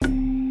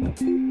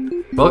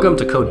Welcome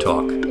to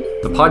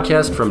CodeTalk, the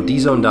podcast from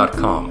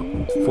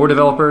dzone.com, for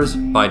developers,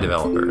 by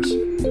developers.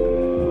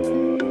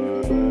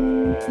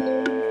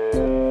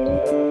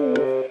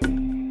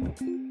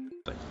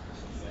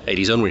 Hey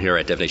dzone, we're here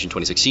at DevNation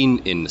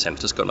 2016 in San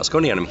Francisco,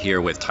 Moscone, and I'm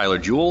here with Tyler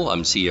Jewell.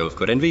 I'm CEO of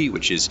Codenvy,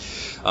 which is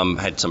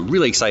had some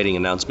really exciting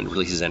announcement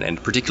releases,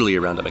 and particularly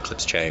around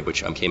Eclipse Che,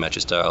 which came out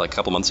just like a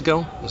couple months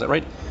ago. Was that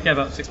right? Yeah,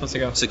 about 6 months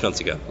ago. 6 months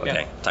ago.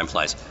 Okay, yeah. Time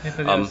flies.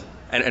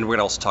 And we're going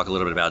to also talk a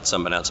little bit about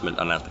some announcement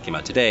that came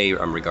out today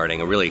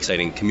regarding a really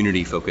exciting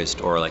community-focused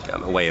or like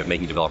a way of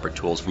making developer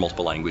tools for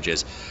multiple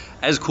languages,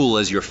 as cool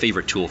as your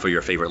favorite tool for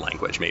your favorite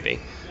language, maybe.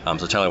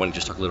 So Tyler, I want to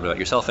just talk a little bit about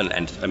yourself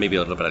and maybe a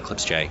little bit about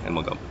Eclipse Che, and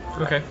we'll go.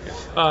 Okay.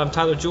 I'm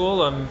Tyler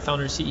Jewell. I'm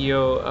founder and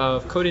CEO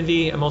of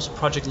Codenvy. I'm also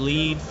project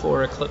lead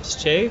for Eclipse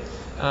Che.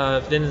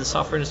 I've been in the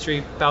software industry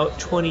about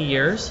 20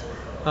 years.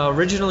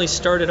 Originally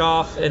started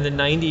off in the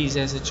 90s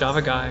as a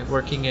Java guy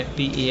working at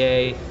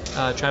BEA,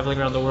 traveling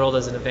around the world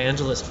as an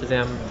evangelist for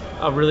them.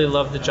 I really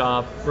loved the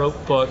job,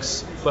 wrote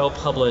books,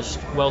 well-published,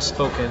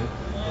 well-spoken,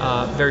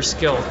 very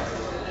skilled.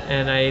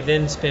 And I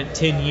then spent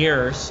 10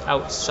 years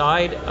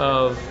outside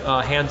of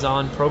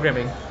hands-on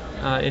programming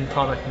in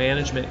product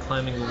management,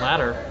 climbing the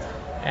ladder.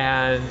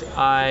 And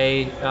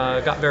I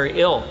got very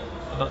ill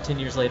about 10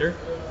 years later.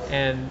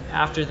 And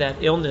after that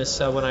illness,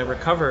 when I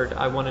recovered,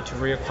 I wanted to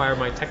reacquire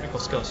my technical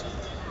skills.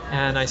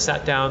 And I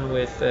sat down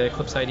with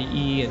Eclipse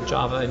IDE and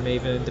Java and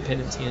Maven,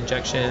 dependency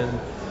injection,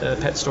 the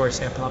pet story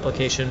sample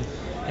application,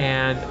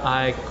 and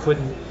I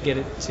couldn't get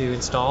it to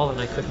install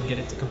and I couldn't get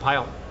it to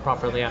compile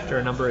properly after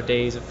a number of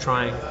days of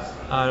trying.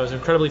 I was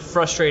incredibly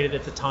frustrated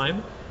at the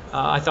time.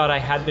 I thought I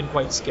had been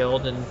quite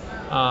skilled, and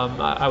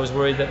I was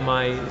worried that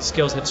my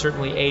skills had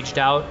certainly aged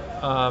out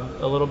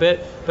a little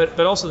bit, but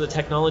also the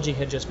technology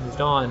had just moved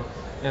on,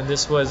 and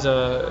this was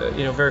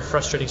a very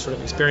frustrating sort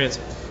of experience.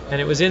 And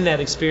it was in that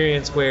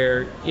experience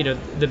where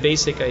the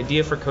basic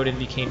idea for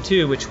Codenvy came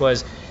to, which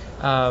was,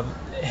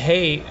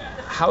 hey,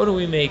 how do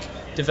we make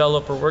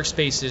developer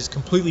workspaces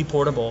completely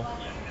portable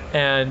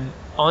and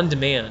on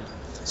demand,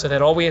 so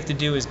that all we have to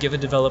do is give a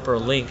developer a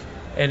link,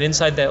 and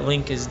inside that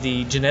link is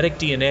the genetic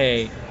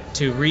DNA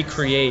to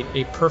recreate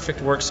a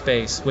perfect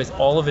workspace with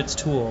all of its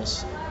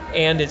tools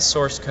and its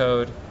source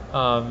code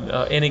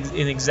in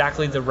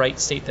exactly the right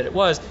state that it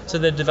was, so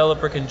the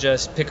developer can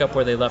just pick up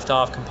where they left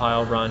off,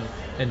 compile, run,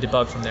 and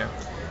debug from there.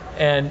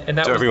 And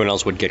that so everyone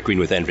else would get green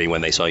with envy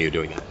when they saw you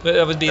doing it.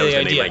 That would be the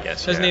idea. Name, I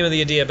guess. That's the name of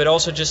the idea, but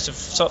also just to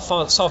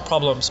solve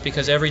problems,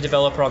 because every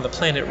developer on the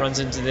planet runs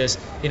into this.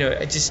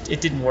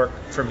 It didn't work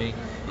for me.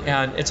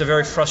 And it's a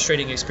very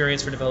frustrating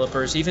experience for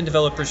developers. Even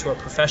developers who are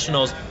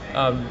professionals,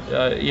 have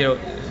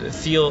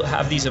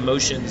these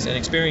emotions and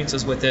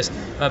experiences with this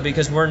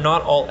because we're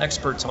not all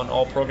experts on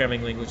all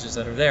programming languages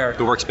that are there.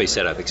 The workspace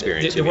setup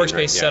experience. The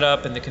workspace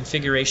setup and the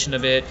configuration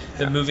of it,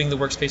 moving the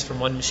workspace from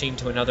one machine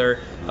to another.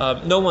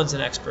 No one's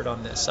an expert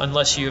on this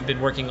unless you have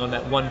been working on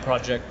that one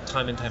project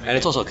time and time again. And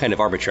it's also kind of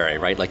arbitrary,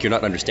 right? Like you're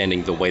not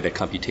understanding the way that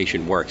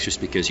computation works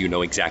just because you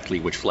know exactly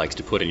which flags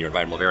to put in your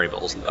environmental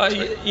variables.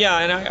 Right? Yeah,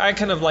 and I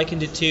kind of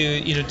likened it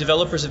to,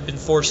 developers have been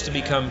forced to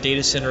become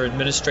data center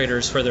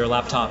administrators for their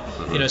laptop.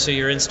 Mm-hmm. So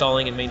you're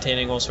installing and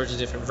maintaining all sorts of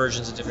different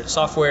versions of different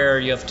software.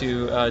 You have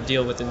to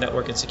deal with the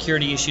network and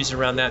security issues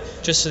around that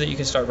just so that you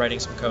can start writing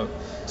some code.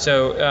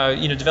 So,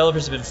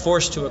 developers have been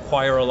forced to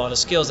acquire a lot of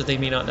skills that they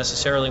may not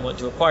necessarily want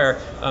to acquire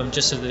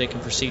just so that they can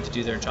proceed to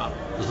do their job.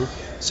 Mm-hmm.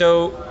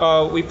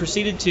 So we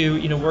proceeded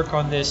to, work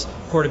on this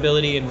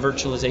portability and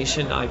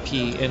virtualization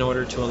IP in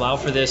order to allow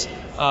for this.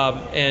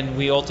 And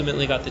we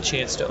ultimately got the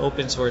chance to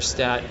open source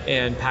that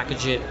and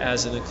package it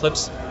as an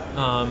Eclipse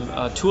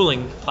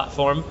tooling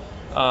platform.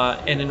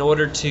 And in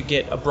order to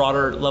get a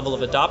broader level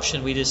of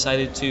adoption, we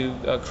decided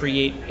to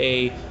create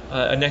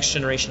a next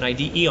generation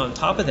IDE on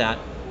top of that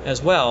as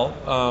well,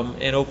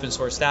 and open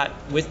source that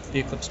with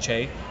the Eclipse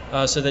Che,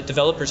 so that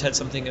developers had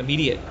something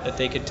immediate that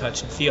they could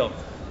touch and feel.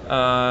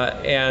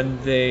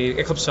 And the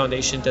Eclipse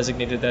Foundation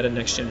designated that a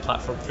next-gen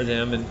platform for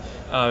them,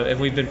 and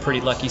we've been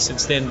pretty lucky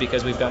since then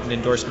because we've gotten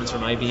endorsements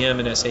from IBM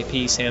and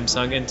SAP,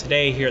 Samsung, and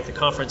today here at the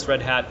conference,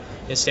 Red Hat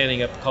is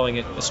standing up calling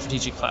it a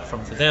strategic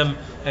platform for them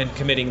and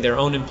committing their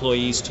own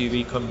employees to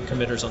become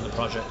committers on the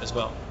project as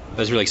well.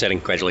 That's really exciting.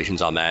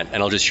 Congratulations on that.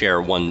 And I'll just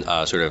share one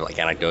sort of like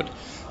anecdote.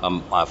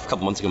 A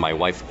couple months ago, my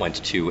wife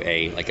went to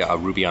a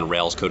Ruby on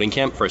Rails coding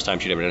camp. First time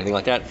she'd ever done anything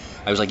like that.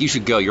 I was like, you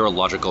should go. You're a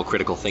logical,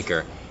 critical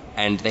thinker.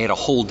 And they had a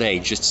whole day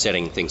just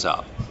setting things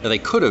up. Now, they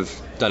could have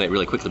done it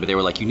really quickly, but they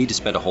were like, you need to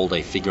spend a whole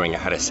day figuring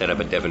out how to set up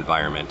a dev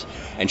environment.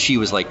 And she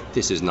was like,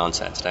 this is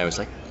nonsense. And I was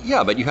like,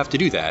 yeah, but you have to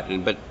do that.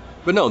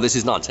 But no, this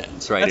is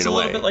nonsense, right? That's in a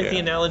way. little bit like the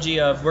analogy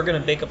of we're going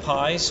to bake a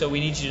pie, so we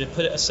need you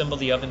to assemble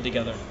the oven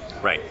together.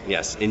 Right,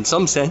 yes. In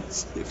some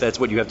sense, if that's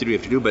what you have to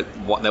do, but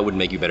that wouldn't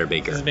make you a better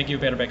baker. It doesn't make you a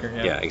better baker,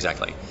 yeah. Yeah,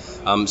 exactly.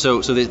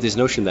 So there's this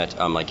notion that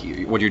what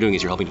you're doing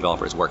is you're helping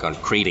developers work on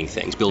creating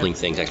things, building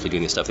things, actually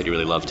doing the stuff that you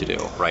really love to do,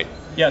 right?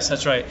 Yes,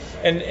 that's right.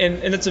 And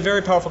it's a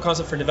very powerful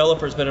concept for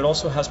developers, but it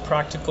also has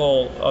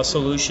practical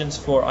solutions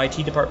for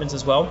IT departments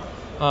as well,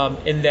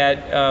 in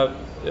that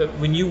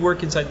when you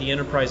work inside the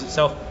enterprise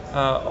itself,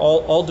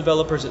 all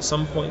developers at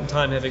some point in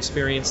time have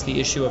experienced the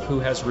issue of who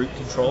has root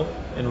control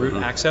and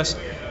root access.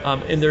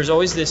 And there's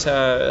always this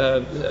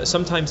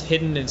sometimes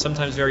hidden and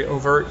sometimes very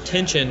overt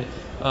tension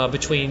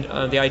between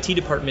the IT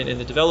department and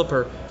the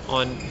developer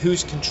on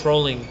who's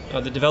controlling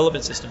the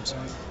development systems.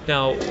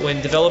 Now,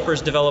 when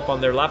developers develop on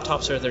their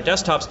laptops or their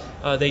desktops,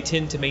 they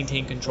tend to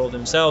maintain control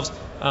themselves,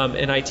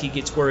 and IT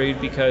gets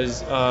worried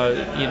because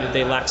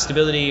they lack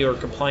stability or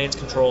compliance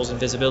controls and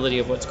visibility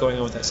of what's going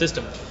on with that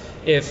system.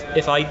 If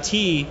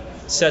IT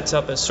sets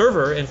up a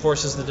server and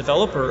forces the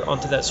developer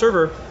onto that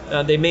server,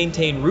 they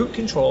maintain root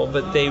control,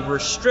 but they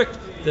restrict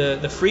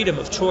the freedom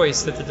of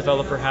choice that the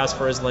developer has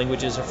for his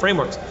languages or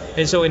frameworks.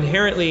 And so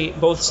inherently,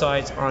 both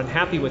sides are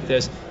unhappy with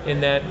this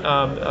in that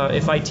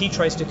if IT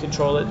tries to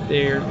control it,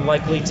 they're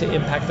likely to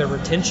impact the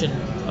retention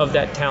of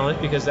that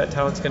talent because that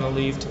talent's going to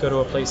leave to go to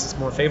a place that's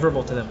more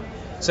favorable to them.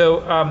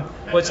 So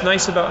what's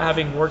nice about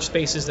having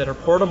workspaces that are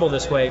portable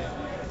this way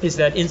is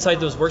that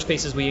inside those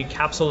workspaces we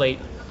encapsulate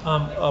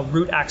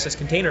root access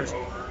containers.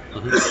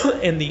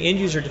 And the end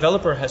user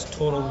developer has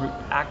total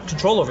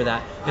control over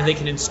that, and they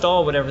can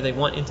install whatever they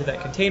want into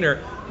that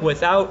container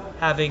without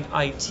having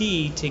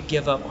IT to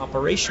give up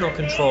operational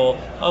control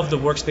of the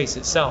workspace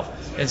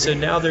itself. And so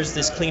now there's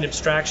this clean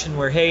abstraction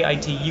where, hey,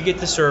 IT, you get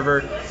the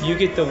server, you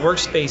get the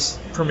workspace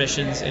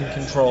permissions and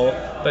control,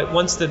 but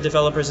once the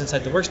developer's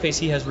inside the workspace,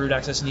 he has root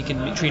access and he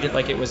can treat it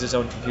like it was his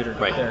own computer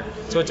right there.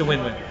 So it's a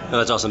win-win. No,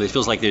 that's awesome. It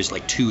feels like there's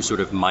like two sort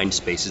of mind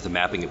spaces, the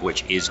mapping of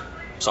which is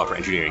software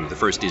engineering. The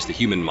first is the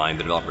human mind,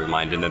 the developer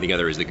mind, and then the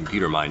other is the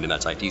computer mind, and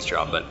that's IT's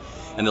job.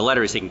 And the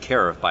latter is taken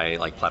care of by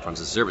like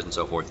platforms as a service and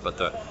so forth. But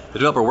the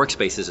developer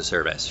workspace is a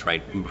service,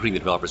 right? Putting the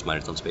developer's mind in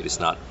its own space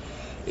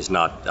is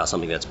not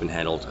something that's been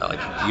handled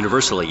like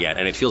universally yet.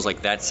 And it feels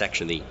like that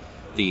section,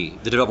 the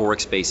developer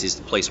workspace, is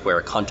the place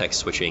where context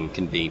switching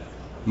can be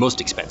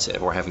most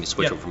expensive, or having to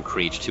switch from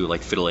create to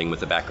like fiddling with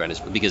the background, is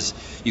because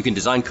you can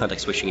design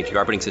context switching into your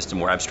operating system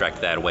or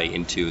abstract that away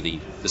into the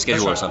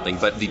scheduler or something,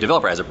 but the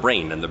developer has a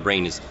brain, and the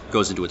brain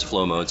goes into its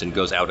flow modes and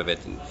goes out of it,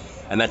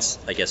 and that's,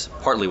 I guess,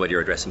 partly what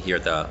you're addressing here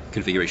at the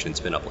configuration and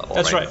spin up level.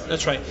 That's right.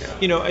 That's right.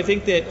 Yeah. I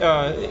think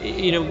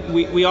that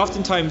we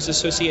oftentimes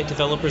associate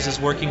developers as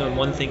working on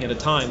one thing at a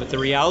time, but the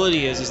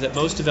reality is that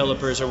most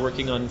developers are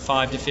working on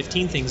 5 to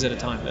 15 things at a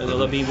time.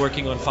 They'll be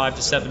working on 5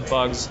 to 7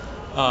 bugs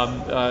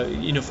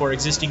for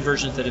existing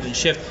versions that have been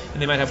shipped,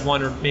 and they might have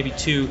 1 or maybe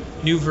 2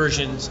 new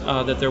versions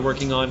that they're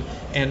working on.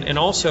 And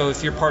also,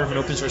 if you're part of an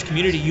open source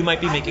community, you might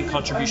be making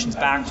contributions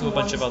back to a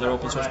bunch of other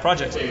open source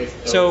projects.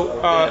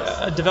 So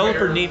a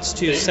developer needs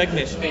to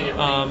segment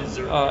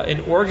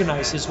and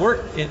organize his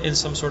work in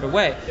some sort of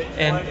way.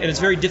 And it's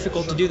very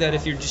difficult to do that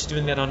if you're just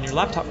doing that on your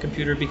laptop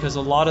computer, because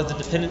a lot of the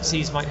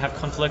dependencies might have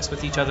conflicts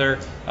with each other.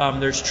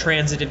 There's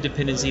transitive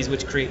dependencies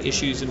which create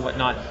issues and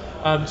whatnot.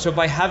 So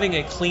by having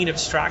a clean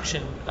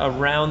abstraction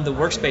around the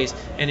workspace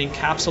and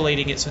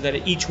encapsulating it so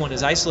that each one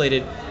is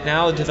isolated,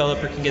 now a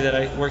developer can get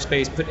that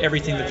workspace, put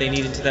everything that they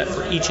need into that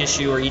for each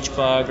issue or each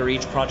bug or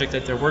each project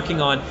that they're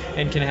working on,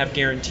 and can have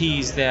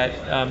guarantees that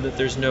that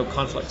there's no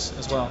conflicts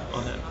as well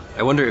on that.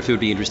 I wonder if it would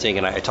be interesting,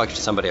 and I talked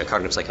to somebody, a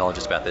cognitive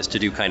psychologist, about this, to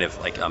do kind of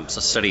like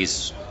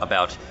studies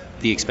about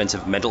the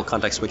expensive mental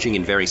context switching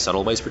in very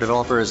subtle ways for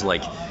developers.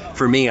 Like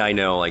for me, I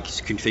know like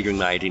configuring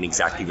my IDE in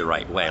exactly the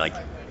right way. Like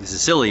this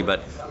is silly,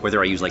 but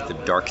whether I use like the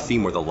dark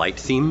theme or the light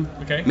theme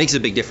makes a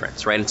big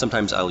difference, right? And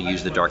sometimes I'll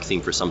use the dark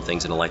theme for some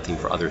things and a light theme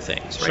for other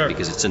things, right? Sure.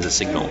 Because it sends a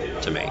signal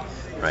to me,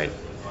 right?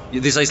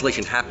 This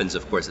isolation happens,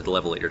 of course, at the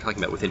level that you're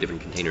talking about within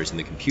different containers in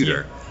the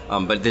computer,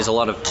 but there's a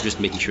lot of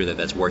just making sure that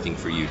that's working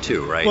for you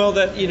too, right? Well,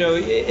 that it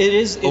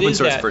is open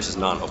source that. Versus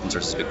non-open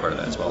source is a big part of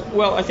that as well.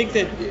 Well, I think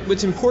that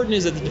what's important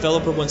is that the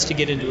developer wants to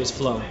get into his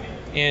flow.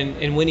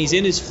 And when he's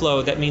in his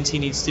flow, that means he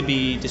needs to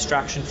be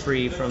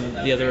distraction-free from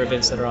the other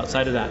events that are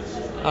outside of that.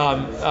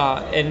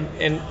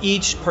 And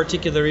each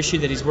particular issue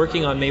that he's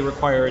working on may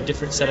require a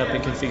different setup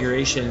and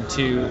configuration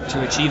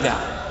to achieve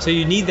that. So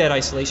you need that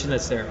isolation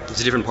that's there. It's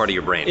a different part of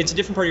your brain. It's a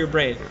different part of your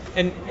brain.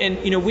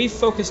 And we've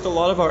focused a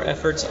lot of our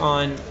efforts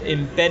on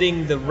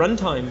embedding the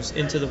runtimes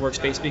into the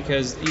workspace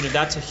because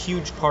that's a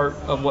huge part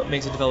of what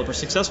makes a developer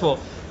successful.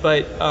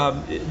 But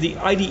the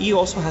IDE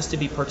also has to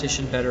be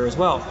partitioned better as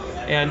well.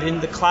 And in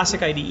the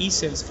classic IDE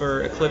sense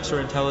for Eclipse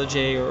or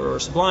IntelliJ or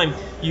Sublime,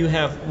 you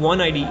have one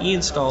IDE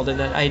installed, and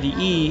that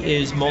IDE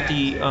is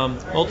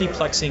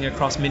multiplexing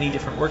across many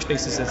different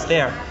workspaces that's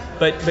there.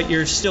 But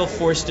you're still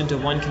forced into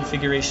one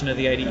configuration of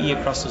the IDE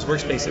across those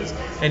workspaces.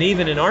 And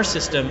even in our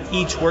system,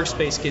 each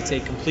workspace gets a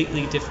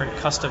completely different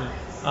custom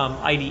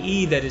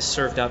IDE that is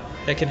served up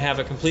that can have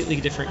a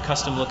completely different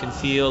custom look and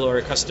feel or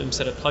a custom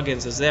set of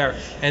plugins is there.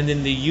 And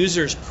then the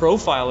user's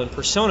profile and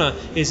persona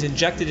is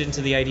injected into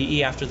the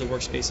IDE after the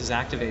workspace is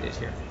activated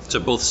here. So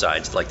both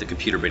sides, like the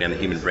computer brain and the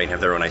human brain, have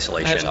their own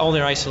isolation. Have all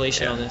their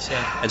isolation on this,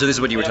 And so this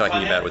is what you were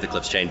talking about with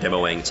Eclipse Che,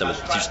 demoing some.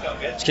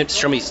 Just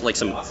show me like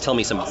tell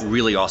me some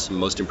really awesome,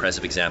 most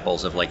impressive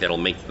examples of like that'll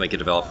make a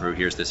developer who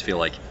hears this feel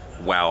like,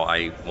 wow,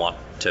 I want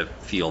to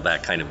feel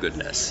that kind of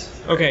goodness?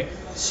 Okay,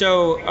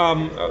 so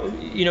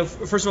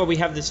first of all, we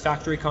have this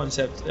factory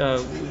concept,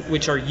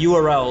 which are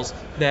URLs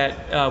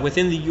that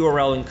within the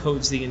URL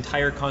encodes the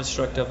entire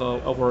construct of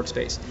a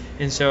workspace.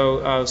 And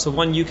so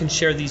one, you can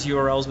share these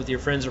URLs with your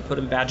friends or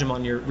badge them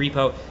on your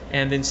repo,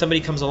 and then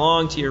somebody comes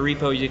along to your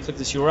repo, you click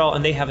this URL,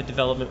 and they have a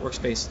development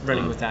workspace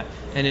running with that.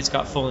 And it's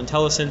got full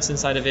IntelliSense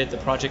inside of it, the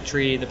project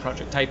tree, the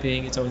project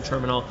typing, its own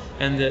terminal,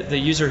 and the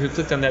user who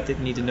clicked on that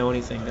didn't need to know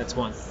anything. That's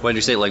one. When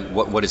you say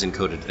what is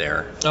encoded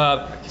there?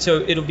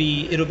 So it'll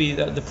be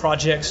the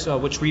projects,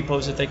 which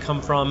repos that they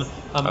come from,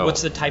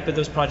 what's the type of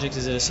those projects?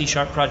 Is it a C#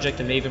 project,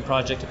 a Maven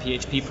project, a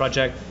PHP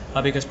project?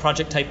 Because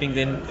project typing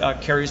then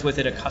carries with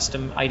it a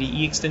custom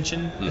IDE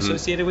extension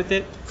associated with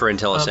it. For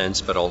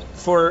IntelliSense, but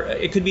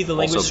it could be the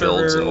language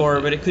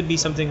server, but it could be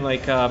something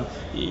like,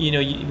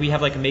 we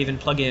have like a Maven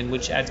plugin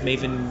which adds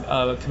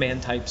Maven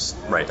command types,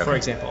 for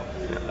example,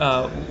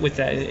 with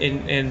that.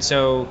 And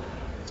so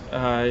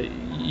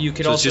you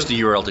could so also... it's just a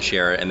URL to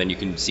share, and then you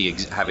can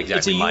have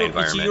exactly my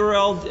environment. It's a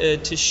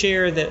URL to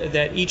share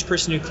that each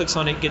person who clicks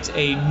on it gets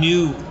a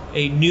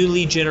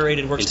newly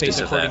generated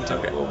workspace according to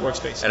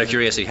workspace. Out of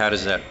curiosity, how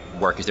does that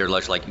work? Is there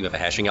like you have a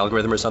hashing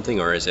algorithm or something,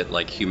 or is it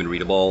like human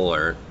readable,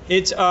 or?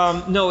 It's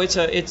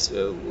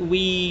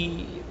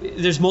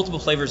there's multiple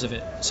flavors of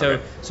it. So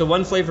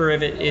one flavor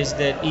of it is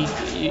that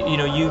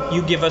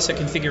you give us a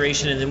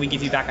configuration and then we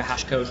give you back a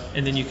hash code,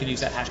 and then you can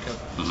use that hash code.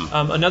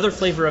 Another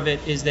flavor of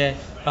it is that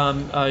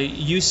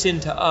you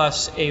send to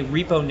us a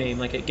repo name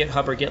like at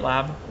GitHub or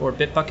GitLab or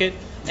Bitbucket,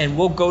 and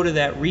we'll go to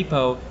that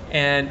repo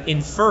and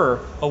infer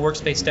a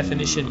workspace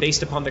definition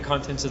based upon the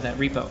contents of that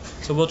repo.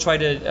 So we'll try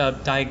to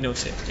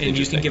diagnose it, and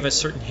you can give us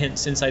certain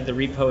hints inside the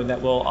repo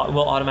that will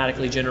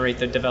automatically generate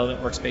the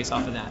development workspace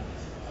off of that.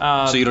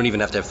 So you don't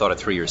even have to have thought it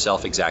through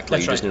yourself exactly.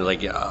 You just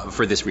need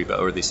for this repo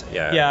or this.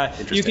 Yeah.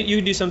 You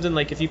can do something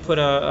like if you put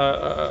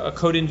a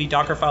Codenvy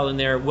Docker file in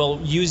there,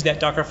 we'll use that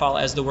Docker file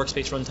as the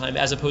workspace runtime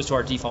as opposed to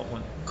our default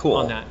one. Cool.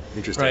 On that.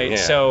 Interesting. Right. Yeah.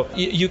 So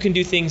you can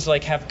do things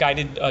like have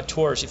guided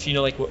tours. If you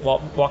know like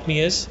what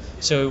WalkMe is,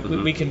 so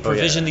we can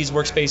provision these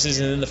workspaces,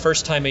 and then the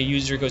first time a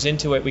user goes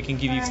into it, we can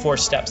give you 4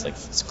 steps. Like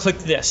click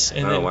this,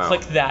 and then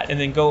click that, and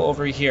then go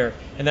over here,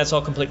 and that's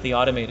all completely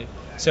automated.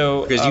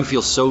 So because you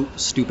feel so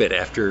stupid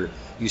after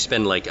you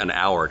spend like an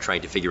hour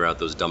trying to figure out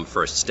those dumb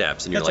first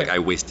steps, and you're I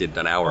wasted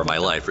an hour of my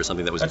life for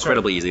something that was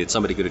incredibly easy that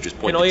somebody could have just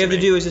pointed to me. And all you have to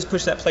do is just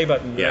push that play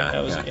button.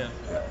 Yeah.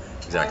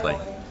 Exactly.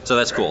 So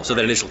that's cool. So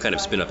that initial kind of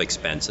spin of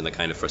expense and the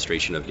kind of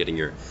frustration of getting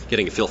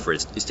a feel for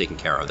it is taken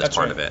care of. That's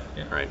part of it,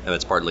 right? And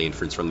that's partly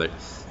inference from the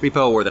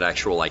repo or that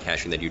actual like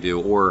hashing that you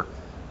do, or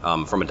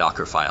from a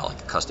Docker file, like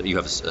a custom. You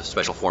have a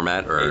special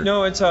format, or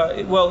no? It's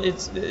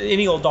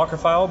any old Docker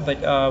file, but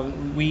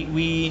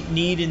we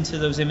need into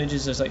those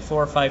images. There's like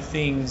 4 or 5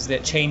 things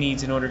that Che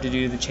needs in order to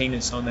do the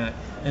Che-ness on that.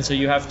 And so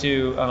you have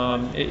to,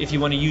 if you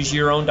want to use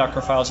your own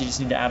Docker files, you just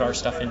need to add our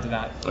stuff into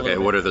that. Okay,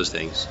 what are those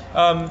things?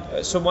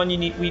 So one,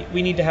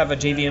 we need to have a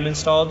JVM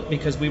installed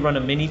because we run a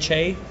mini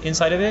Che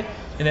inside of it,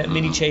 and that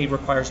mini Che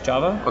requires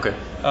Java. Okay.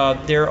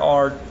 There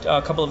are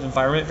a couple of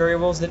environment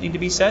variables that need to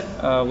be set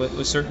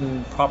with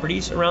certain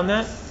properties around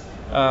that.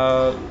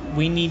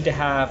 We need to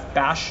have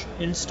Bash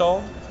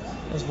installed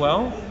as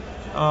well.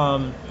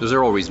 Those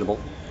are all reasonable.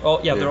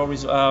 They're all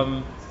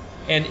reasonable.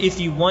 And if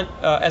you want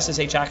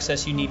SSH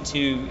access, you need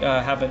to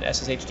have an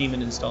SSH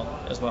daemon installed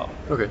as well.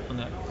 Okay. On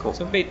that. Cool.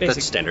 So basic.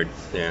 That's standard.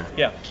 Yeah.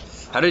 Yeah.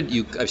 How did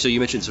you? So you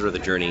mentioned sort of the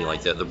journey,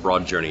 like the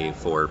broad journey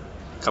for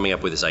coming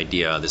up with this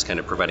idea, this kind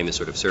of providing this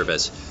sort of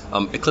service.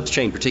 Eclipse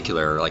Che in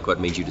particular, like what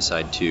made you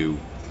decide to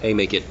A,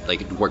 make it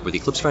like work with the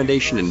Eclipse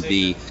Foundation, and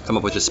B, come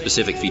up with the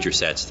specific feature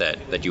sets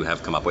that you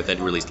have come up with that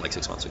you released like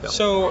 6 months ago?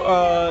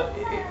 So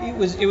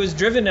it was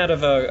driven out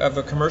of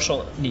a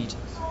commercial need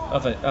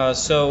of it.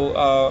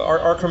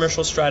 Our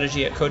commercial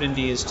strategy at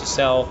Codenvy is to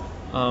sell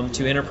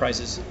to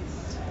enterprises.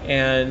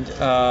 And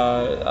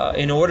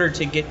in order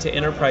to get to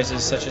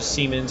enterprises such as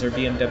Siemens or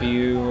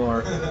BMW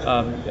or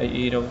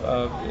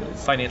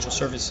financial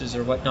services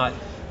or whatnot,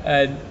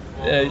 we're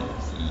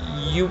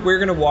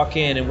going to walk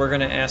in and we're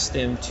going to ask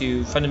them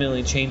to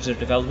fundamentally change their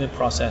development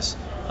process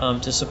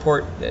to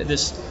support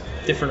this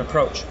different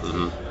approach.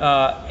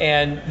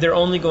 And they're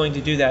only going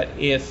to do that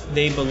if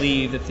they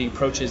believe that the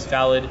approach is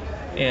valid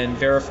and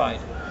verified.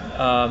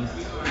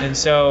 And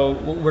so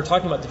we're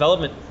talking about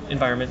development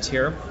environments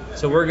here.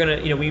 So we're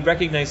going to, we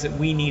recognize that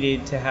we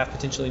needed to have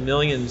potentially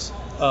millions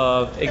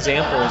of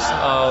examples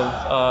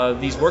of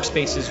these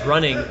workspaces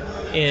running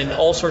in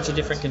all sorts of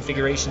different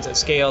configurations at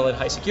scale and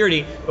high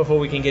security before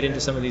we can get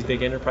into some of these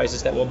big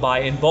enterprises that will buy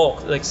in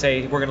bulk. Like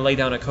say, we're going to lay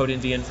down a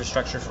Codenvy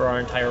infrastructure for our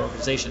entire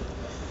organization.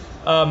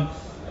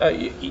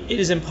 It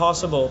is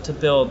impossible to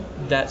build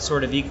that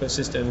sort of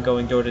ecosystem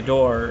going door to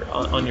door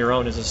on your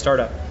own as a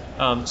startup.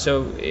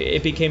 So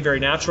it became very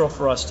natural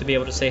for us to be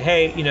able to say,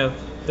 hey,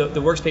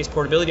 the workspace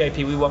portability IP,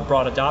 we want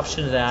broad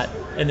adoption of that,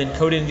 and then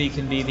Codenvy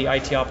can be the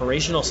IT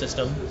operational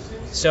system.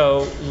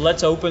 So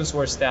let's open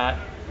source that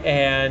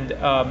And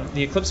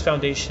the Eclipse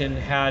Foundation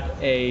had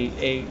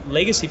a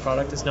legacy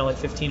product that's now like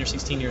 15 or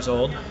 16 years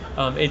old.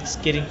 It's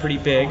getting pretty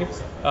big.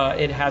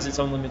 It has its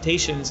own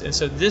limitations, and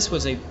so this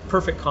was a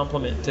perfect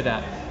complement to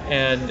that.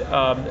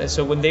 And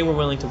so when they were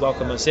willing to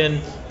welcome us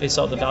in, they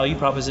saw the value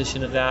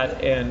proposition of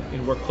that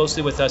and worked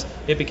closely with us.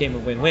 It became a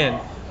win-win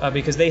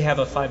because they have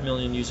a 5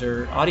 million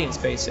user audience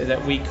base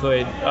that we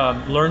could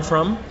learn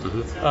from.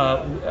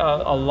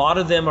 A lot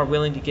of them are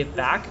willing to give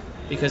back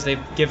because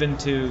they've given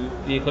to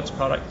the Eclipse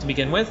product to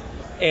begin with.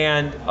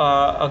 And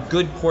a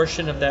good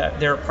portion of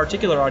their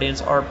particular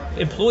audience are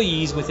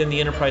employees within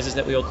the enterprises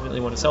that we ultimately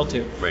want to sell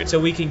to. Right. So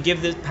we can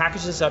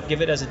package this up,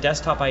 give it as a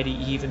desktop IDE,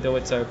 even though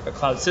it's a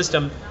cloud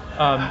system,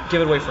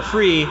 give it away for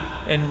free,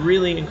 and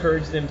really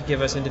encourage them to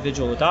give us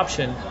individual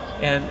adoption.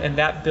 And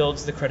that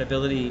builds the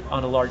credibility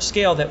on a large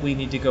scale that we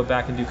need to go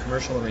back and do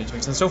commercial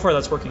arrangements. And so far,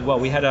 that's working well.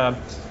 We've had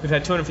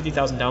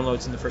 250,000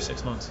 downloads in the first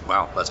 6 months.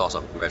 Wow, that's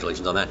awesome.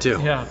 Congratulations on that too.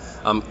 Yeah.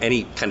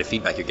 Any kind of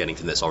feedback you're getting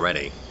from this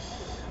already?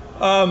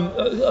 A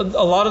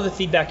lot of the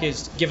feedback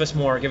is give us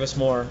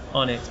more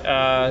on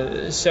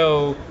it.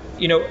 So,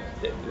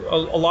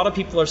 a lot of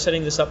people are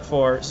setting this up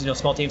for,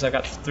 small teams. I've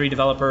got 3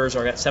 developers,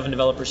 or I got 7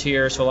 developers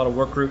here, so a lot of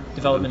work group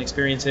development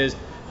experiences.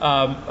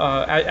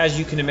 As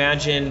you can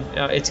imagine,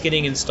 it's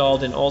getting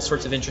installed in all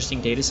sorts of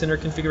interesting data center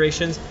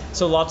configurations.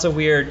 So lots of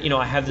weird,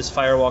 I have this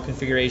firewall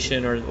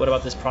configuration, or what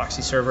about this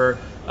proxy server,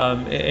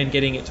 and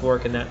getting it to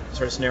work in that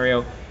sort of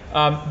scenario.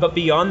 But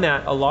beyond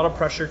that, a lot of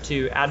pressure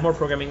to add more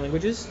programming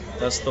languages,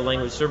 thus the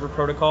language server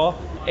protocol,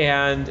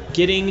 and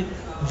getting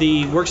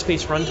the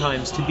workspace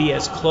runtimes to be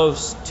as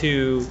close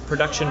to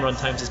production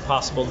runtimes as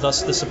possible,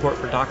 thus the support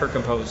for Docker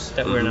Compose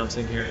that we're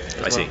announcing here.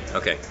 I see.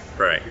 Okay.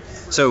 Right.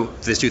 So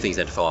there's 2 things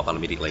that to follow up on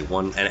immediately.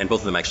 One, and both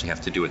of them actually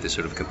have to do with this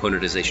sort of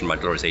componentization,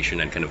 modularization,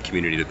 and kind of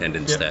community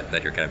dependence that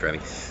you're kind of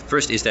driving.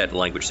 First is that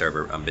language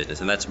server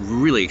business, and that's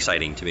really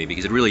exciting to me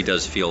because it really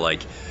does feel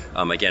like,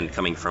 again,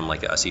 coming from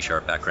like a C#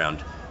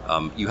 background,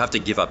 you have to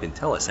give up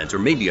IntelliSense, or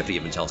maybe you have to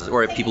give IntelliSense,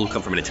 or people who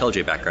come from an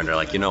IntelliJ background are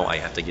like, I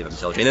have to give up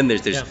IntelliJ. And then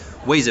there's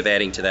ways of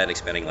adding to that,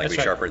 expanding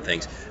language sharper and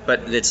things.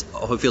 But it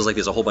feels like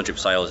there's a whole bunch of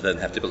silos that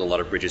have to build a lot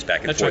of bridges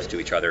back and forth to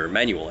each other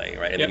manually,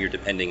 right? And then you're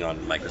depending on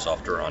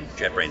Microsoft or on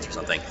JetBrains or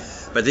something.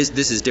 But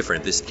this is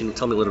different. Can you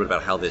tell me a little bit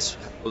about how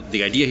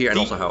the idea here, and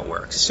also how it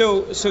works?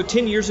 So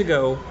 10 years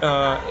ago,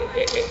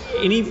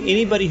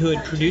 anybody who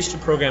had produced a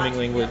programming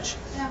language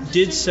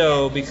did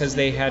so because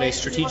they had a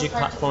strategic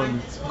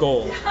platform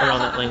goal around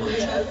that language.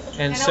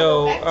 And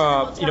so,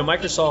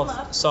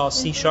 Microsoft saw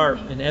C#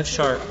 and F#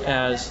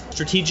 as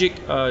strategic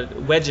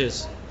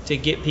wedges to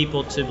get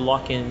people to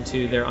lock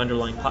into their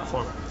underlying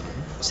platform.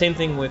 Same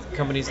thing with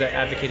companies that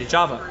advocated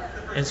Java.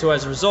 And so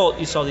as a result,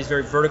 you saw these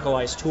very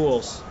verticalized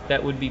tools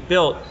that would be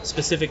built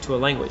specific to a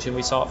language. And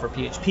we saw it for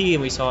PHP,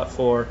 and we saw it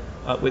for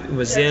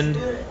with Zend,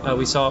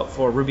 we saw it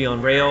for Ruby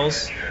on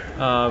Rails,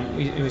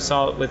 we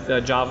saw it with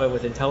Java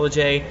with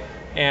IntelliJ,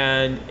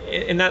 and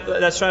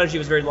that strategy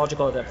was very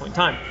logical at that point in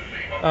time.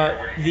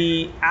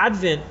 The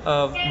advent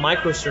of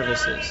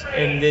microservices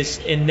and this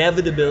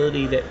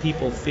inevitability that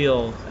people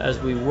feel as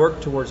we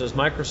work towards those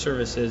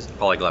microservices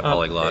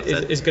polyglot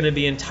is going to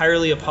be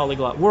entirely a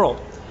polyglot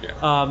world.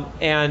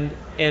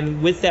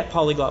 And with that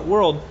polyglot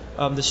world,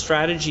 the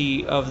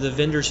strategy of the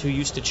vendors who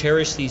used to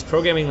cherish these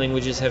programming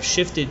languages have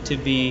shifted to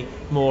be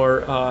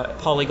more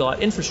polyglot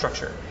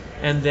infrastructure,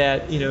 and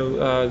that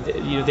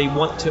they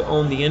want to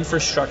own the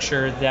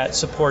infrastructure that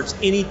supports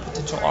any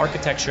potential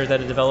architecture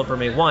that a developer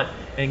may want,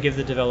 and give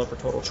the developer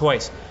total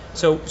choice.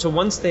 So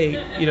once they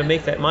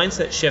make that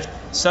mindset shift,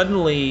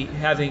 suddenly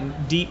having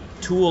deep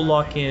tool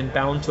lock-in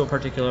bound to a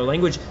particular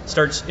language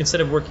starts,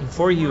 instead of working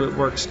for you, it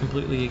works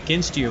completely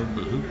against you.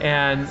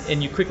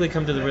 And you quickly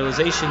come to the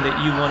realization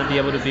that you want to be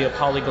able to be a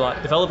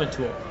polyglot development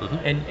tool.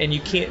 And you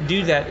can't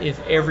do that if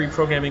every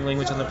programming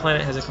language on the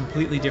planet has a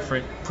completely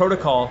different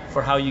protocol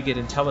for how you get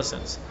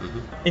IntelliSense.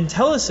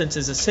 IntelliSense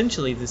is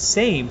essentially the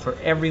same for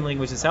every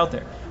language that's out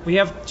there. We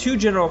have 2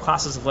 general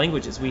classes of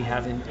languages. We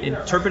have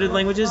interpreted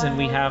languages, and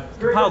we have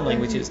compiled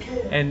languages.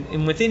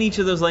 And within each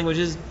of those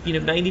languages,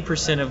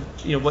 90%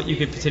 of what you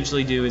could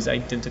potentially do is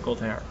identical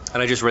to ours.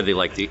 And I just read the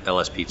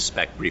LSP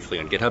spec briefly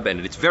on GitHub,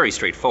 and it's very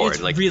straightforward.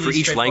 It's like really for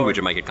each language,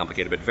 it might get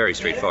complicated, but very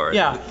straightforward.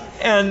 Yeah,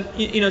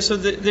 and so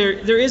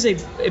there is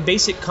a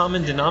basic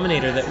common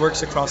denominator that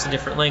works across the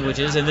different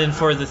languages, and then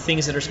for the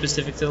things that are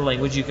specific to the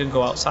language, you can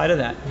go outside of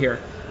that here.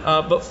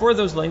 But for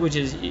those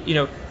languages,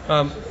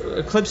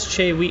 Eclipse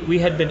Che, we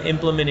had been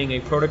implementing a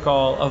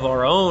protocol of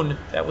our own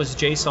that was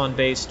JSON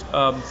based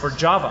for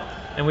Java,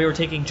 and we were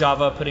taking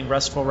Java, putting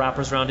RESTful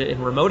wrappers around it, and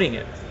remoting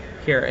it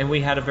here, and we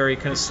had a very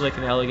kind of slick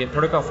and elegant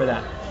protocol for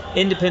that.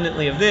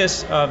 Independently of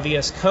this,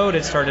 VS Code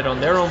had started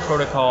on their own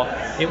protocol.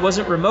 It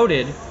wasn't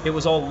remoted; it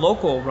was all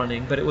local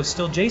running, but it was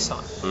still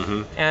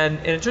JSON.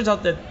 And it turns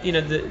out that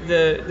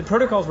the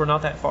protocols were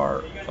not that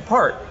far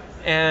apart,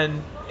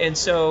 and And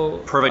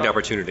so perfect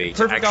opportunity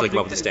to actually come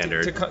up with a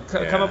standard. To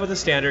come up with a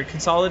standard,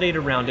 consolidate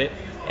around it,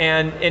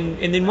 and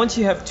then once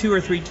you have 2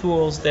 or 3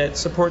 tools that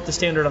support the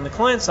standard on the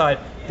client side,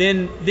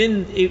 then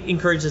it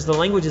encourages the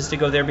languages to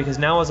go there, because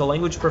now as a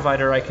language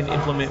provider I can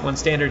implement one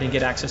standard and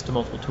get access to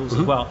multiple tools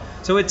as well.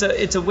 So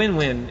it's a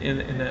win-win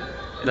in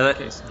that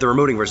case. The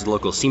remoting versus the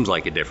local seems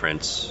like a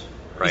difference.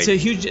 Right. It's a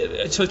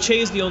huge. So Che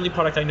is the only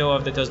product I know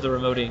of that does the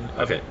remoting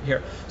of it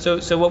here.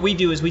 So what we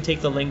do is we take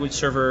the language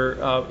server,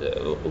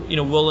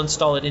 we'll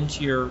install it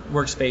into your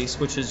workspace,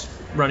 which is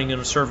running in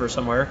a server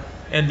somewhere,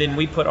 and then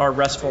we put our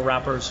RESTful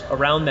wrappers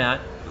around that,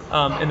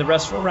 and the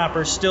RESTful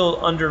wrappers still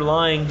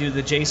underlying do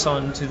the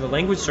JSON to the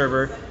language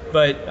server,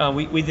 but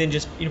we then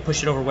just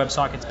push it over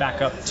WebSockets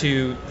back up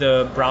to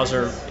the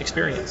browser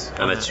experience.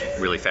 And that's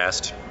really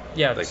fast.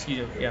 Yeah,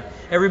 yeah.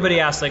 Everybody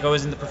asks, like,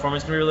 isn't the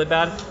performance going to be really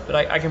bad? But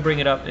I can bring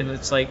it up, and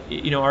it's like,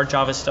 our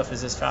Java stuff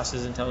is as fast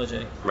as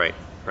IntelliJ. Right.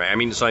 I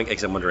mean, so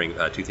I'm wondering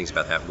 2 things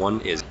about that. One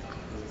is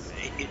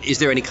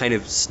there any kind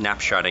of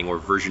snapshotting or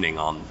versioning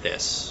on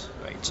this?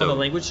 Right. So on the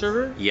language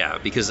server? Yeah,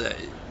 because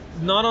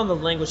not on the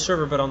language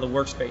server, but on the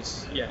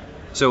workspace. Yeah.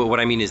 So what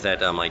I mean is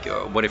that,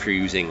 what if you're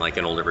using like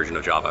an older version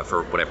of Java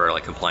for whatever,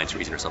 like compliance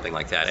reason or something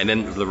like that, and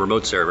then the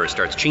remote server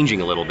starts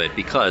changing a little bit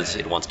because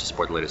it wants to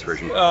support the latest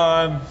version?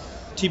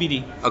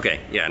 TBD. Okay,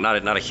 yeah,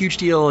 not a huge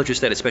deal.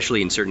 Just that,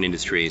 especially in certain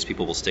industries,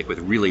 people will stick with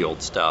really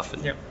old stuff.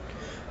 And, yep.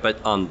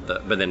 But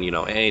then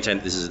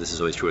anytime this is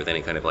always true with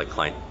any kind of like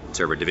client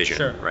server division,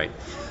 sure. Right?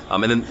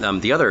 And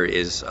then the other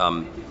is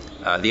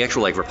the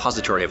actual like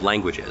repository of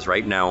languages.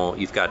 Right now,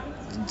 you've got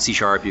C#,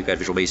 you've got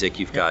Visual Basic,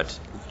 you've got.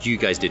 You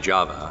guys did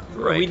Java,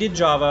 right? We did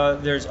Java.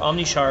 There's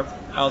OmniSharp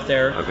out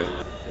there.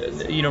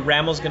 Okay.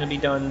 RAML's going to be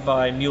done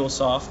by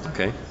MuleSoft.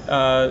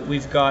 Okay.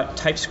 We've got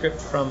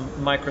TypeScript from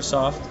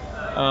Microsoft.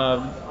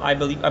 I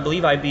believe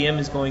IBM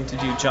is going to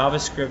do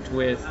JavaScript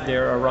with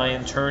their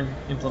Orion Turn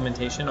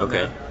implementation.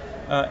 Okay.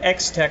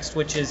 Xtext,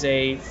 which is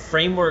a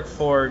framework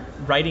for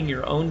writing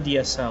your own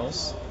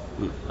DSLs,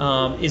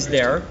 is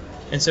there.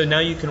 And so now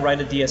you can write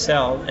a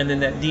DSL, and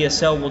then that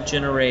DSL will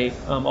generate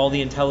all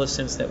the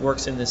IntelliSense that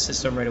works in this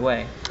system right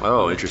away.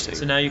 Oh, interesting.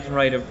 So now you can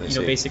write a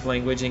basic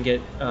language and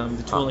get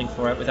the tooling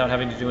for it without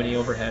having to do any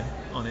overhead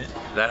on it.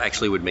 That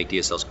actually would make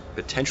DSLs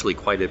potentially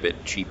quite a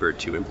bit cheaper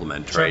to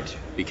implement, sure. right?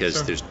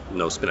 Because there's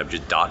no spin up,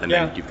 just dot, and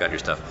then you've got your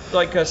stuff.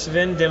 Like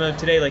Sven demoed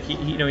today, like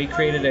he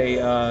created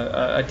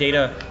a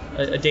data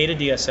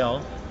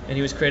DSL. And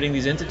he was creating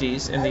these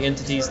entities, and the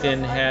entities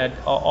then had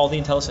all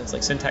the IntelliSense,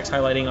 like syntax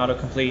highlighting,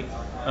 autocomplete.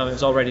 It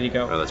was all ready to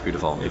go. Oh, that's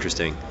beautiful.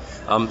 Interesting.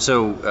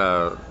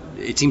 So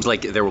it seems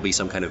like there will be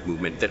some kind of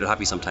movement. There'll have to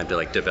be some time to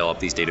like develop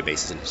these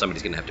databases, and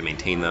somebody's going to have to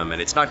maintain them.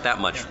 And it's not that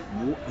much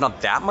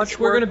work.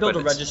 We're going to build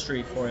a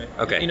registry for it.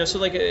 Okay. So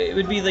like it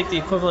would be like the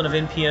equivalent of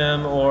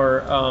NPM or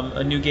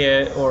a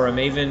NuGet or a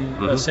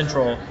Maven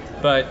Central,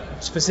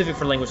 but specific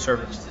for language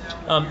servers.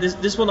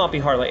 This will not be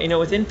hard. Like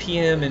with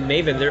NPM and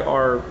Maven, there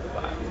are,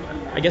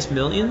 I guess,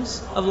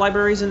 millions of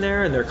libraries in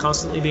there, and they're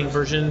constantly being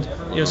versioned.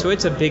 So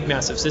it's a big,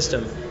 massive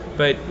system.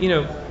 But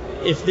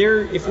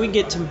if we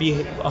get to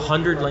be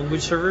 100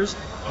 language servers,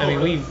 I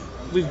mean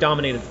we've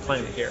dominated the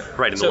planet here.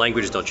 Right, and the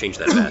languages don't change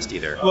that fast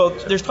either. Well,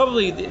 they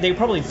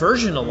probably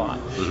version a lot,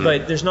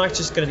 but there's not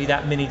just going to be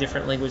that many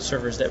different language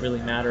servers that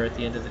really matter at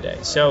the end of the day.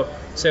 So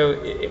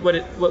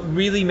what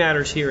really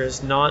matters here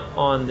is not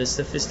on the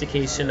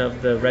sophistication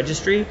of the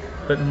registry,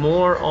 but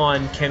more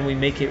on, can we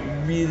make it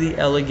really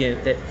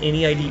elegant that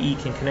any IDE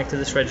can connect to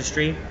this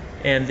registry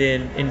and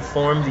then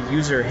inform the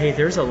user, hey,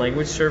 there's a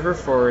language server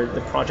for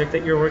the project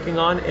that you're working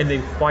on, and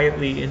then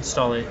quietly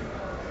install it.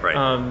 Right.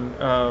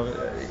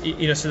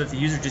 So that the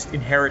user just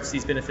inherits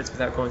these benefits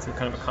without going through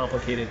kind of a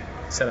complicated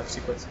setup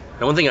sequence.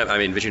 Now, one thing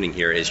I'm envisioning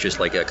here is just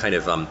like a kind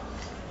of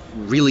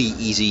really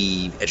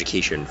easy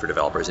education for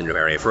developers in a new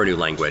area, for a new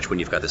language, when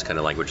you've got this kind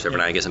of language server.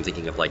 And I guess I'm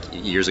thinking of like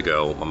years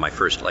ago, when my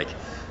first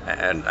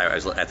and I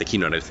was at the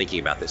keynote, I was thinking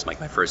about this, my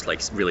first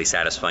really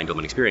satisfying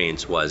domain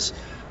experience was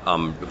a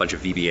bunch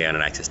of VBA on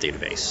an Access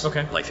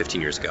database, like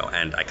 15 years ago.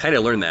 And I kind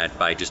of learned that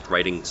by just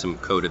writing some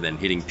code and then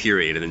hitting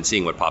period and then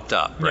seeing what popped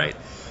up, right?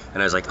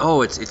 And I was like,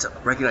 oh, it's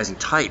recognizing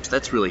types.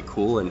 That's really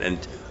cool. And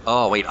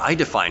oh, wait, I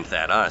defined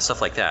that.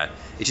 Stuff like that.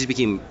 It just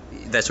became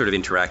that sort of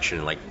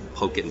interaction, like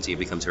poke it and see. It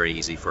becomes very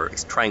easy for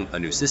trying a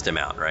new system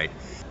out, right?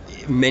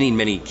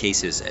 Many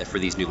cases for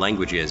these new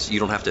languages, you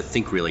don't have to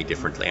think really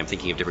differently. I'm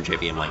thinking of different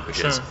JVM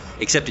languages,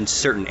 except in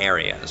certain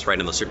areas, right?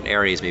 In those certain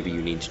areas, maybe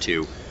you need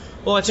to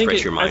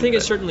stretch your mind. I think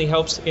it certainly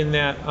helps in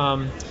that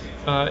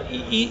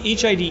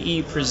each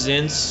IDE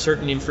presents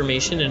certain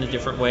information in a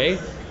different way.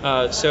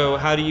 So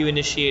how do you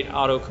initiate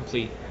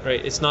autocomplete,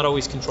 right? It's not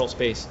always control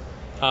space.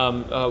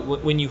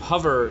 When you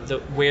hover,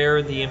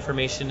 where the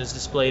information is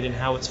displayed and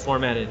how it's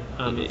formatted,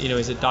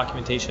 is it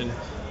documentation?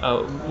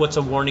 What's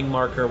a warning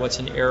marker? What's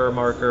an error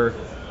marker?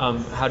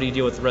 How do you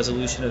deal with the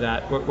resolution of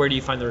that? Where do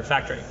you find the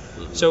refactoring?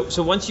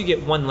 So once you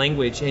get one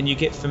language and you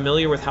get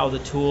familiar with how the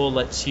tool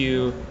lets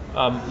you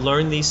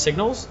learn these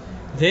signals,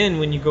 then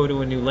when you go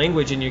to a new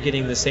language and you're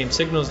getting the same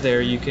signals there,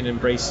 you can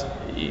embrace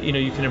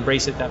you can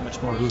embrace it that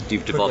much more.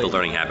 You've developed the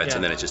learning habits, Yeah.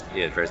 and then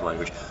it varies the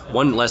language.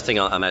 One last thing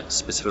on that,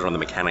 specific on the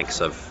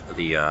mechanics of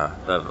the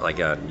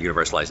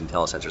universalized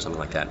IntelliSense or something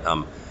like that.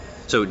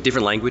 So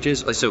different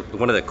languages. So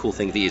one of the cool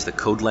things is the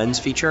code lens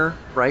feature,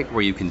 right,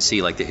 where you can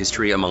see like the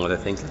history, among other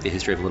things, like the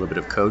history of a little bit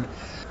of code.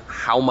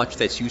 How much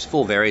that's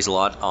useful varies a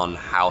lot on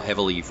how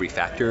heavily you've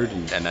refactored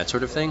and that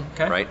sort of thing,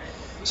 Okay. right?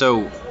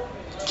 So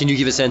can you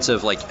give a sense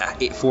of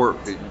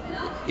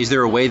is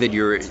there a way that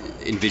you're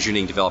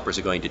envisioning developers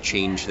are going to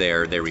change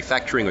their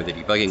refactoring or the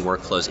debugging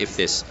workflows if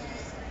this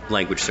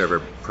language server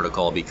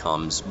protocol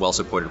becomes well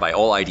supported by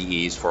all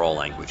IDEs for all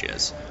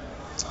languages?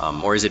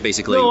 Or is it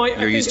basically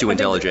you're used to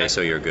IntelliJ,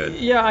 so you're good?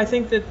 Yeah, I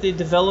think that the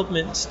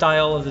development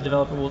style of the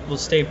developer will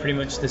stay pretty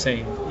much the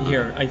same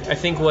here. I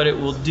think what it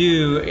will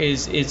do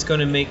is it's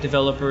going to make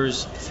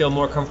developers feel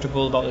more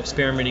comfortable about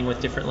experimenting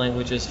with different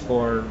languages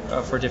for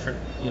different,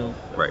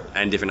 Right,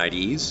 and different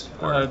IDEs?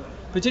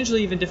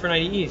 potentially even different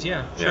IDEs.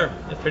 Yeah, sure.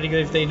 Yeah. It's pretty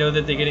good if they know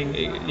that they're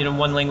getting,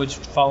 one language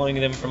following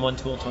them from one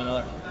tool to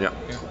another. Yeah.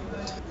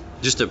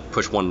 Just to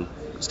push one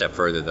step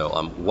further, though,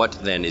 what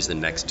then is the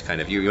next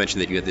kind of? You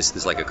mentioned that you had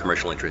this like a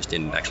commercial interest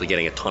in actually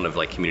getting a ton of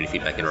like community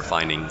feedback and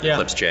refining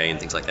Eclipse Che and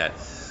things like that.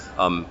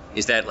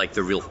 Is that like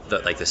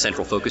the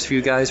central focus for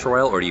you guys for a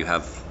while, or do you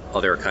have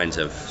other kinds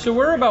of? So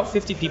we're about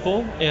 50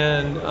 people,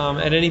 and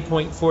at any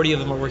point, 40 of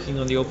them are working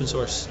on the open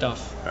source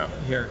stuff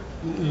here.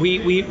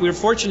 We're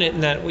fortunate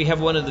in that we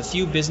have one of the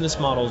few business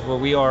models where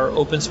we are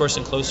open source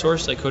and closed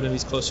source, like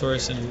Codenvy's closed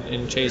source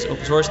and Che is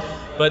open source,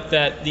 but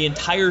that the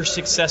entire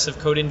success of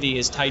Codenvy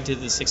is tied to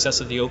the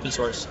success of the open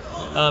source.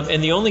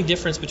 And the only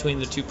difference between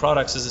the two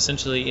products is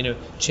essentially,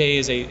 Che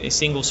is a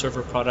single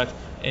server product,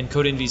 and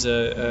Codenvy's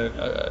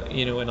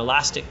an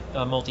elastic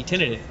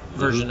multi-tenanted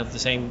version of the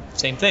same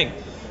thing.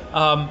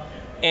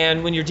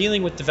 And when you're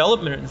dealing with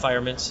development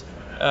environments,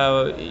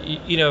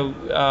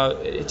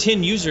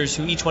 10 users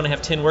who each want to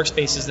have 10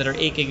 workspaces that are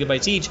 8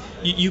 gigabytes each,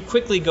 you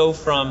quickly go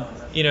from,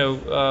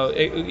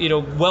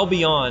 well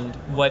beyond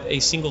what a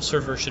single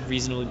server should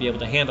reasonably be able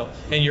to handle.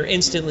 And you're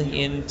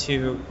instantly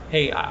into,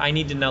 hey, I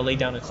need to now lay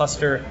down a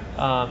cluster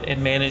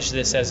and manage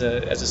this as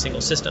a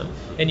single system.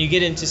 And you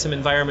get into some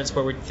environments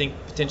where we think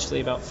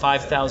potentially about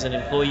 5,000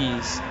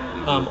 employees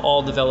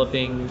all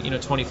developing,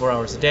 24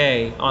 hours a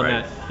day on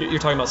that. You're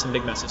talking about some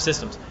big, massive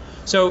systems.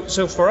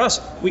 So for us,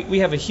 we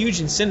have a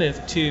huge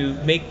incentive to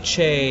make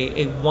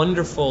Che a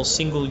wonderful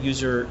single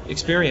user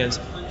experience,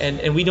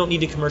 and we don't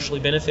need to commercially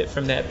benefit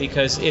from that,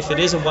 because if it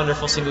is a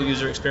wonderful single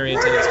user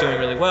experience and it's doing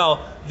really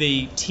well,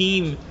 the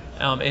team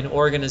and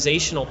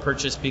organizational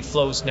purchase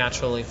flows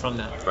naturally from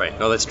that. Right.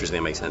 No, that's interesting.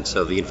 That makes sense.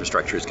 So the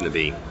infrastructure is going to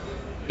be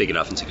big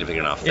enough and significant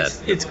enough that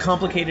it's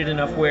complicated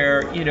enough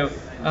where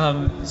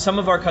some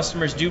of our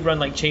customers do run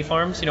like Che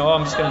farms.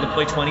 I'm just going to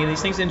deploy 20 of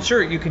these things, and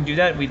sure, you can do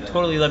that. We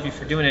totally love you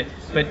for doing it,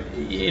 but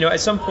at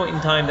some point in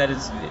time,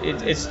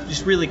 it's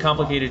just really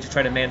complicated to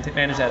try to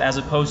manage that, as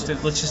opposed to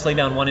let's just lay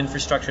down one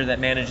infrastructure that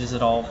manages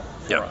it all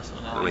for us.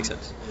 That makes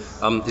sense.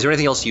 Is there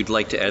anything else you'd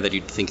like to add that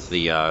you'd think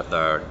the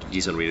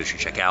DZone readers should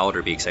check out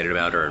or be excited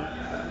about, or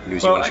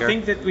news you want to share? I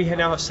think that we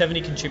now have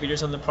 70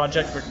 contributors on the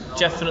project. We're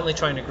definitely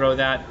trying to grow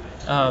that.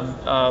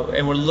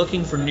 And we're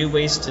looking for new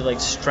ways to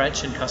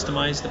stretch and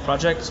customize the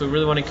project. So we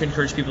really want to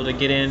encourage people to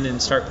get in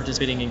and start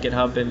participating in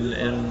GitHub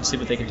and see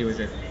what they can do with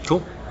it.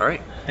 Cool. All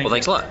right.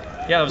 Thanks a lot.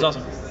 Yeah, that was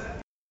awesome.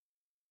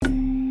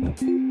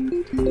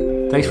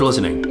 Thanks for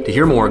listening. To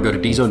hear more, go to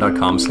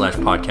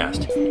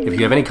dzone.com/podcast. If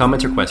you have any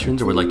comments or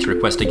questions or would like to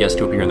request a guest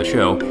to appear on the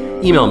show,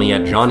 email me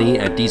at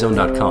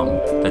johnny@dzone.com.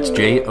 That's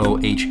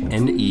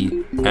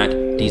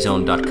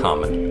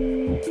JOHNE@dzone.com.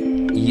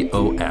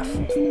 EOF.